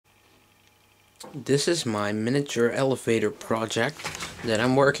This is my miniature elevator project that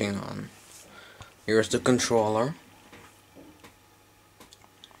I'm working on. Here's the controller.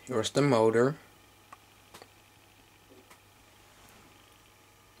 Here's the motor.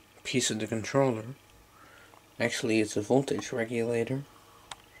 Piece of the controller. Actually, it's a voltage regulator.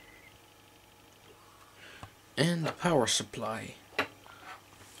 And the power supply.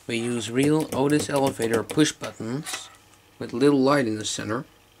 We use real Otis elevator push buttons with little light in the center.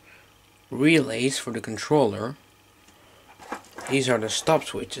 Relays for the controller. These are the stop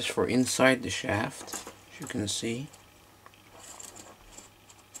switches for inside the shaft, as you can see.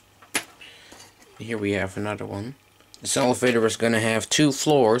 Here we have another one. This elevator is going to have 2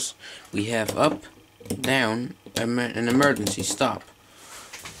 floors. We have up, down, and an emergency stop.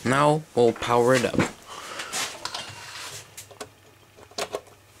 Now we'll power it up.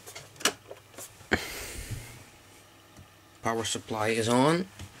 Power supply is on.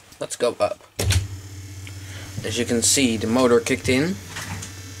 Let's go up. As you can see, the motor kicked in.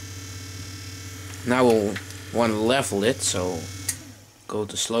 Now we'll want to level it, so go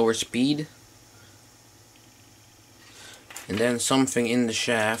to slower speed. And then something in the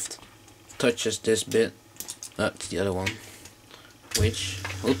shaft touches this bit. That's the other one. Which,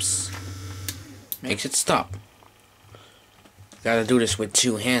 oops, makes it stop. Gotta do this with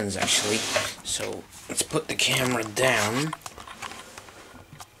 2 hands actually. So let's put the camera down.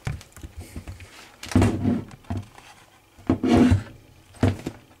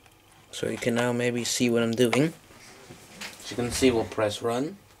 So you can now maybe see what I'm doing. As you can see, we'll press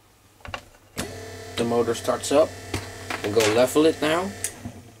run. The motor starts up. We'll go level it now.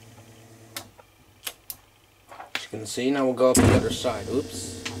 As you can see, now we'll go up the other side.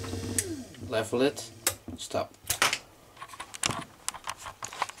 Oops. Level it. Stop.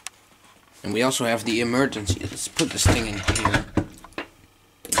 And we also have the emergency. Let's put this thing in here.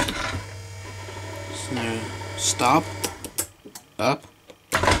 So now stop. Up.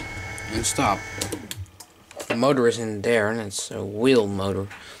 And stop. The motor is in there, and it's a wheel motor.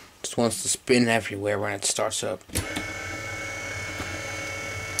 Just wants to spin everywhere when it starts up.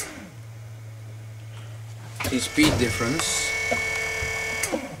 The speed difference.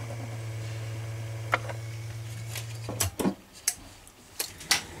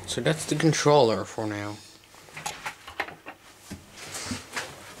 So that's the controller for now.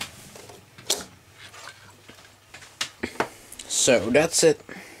 So that's it.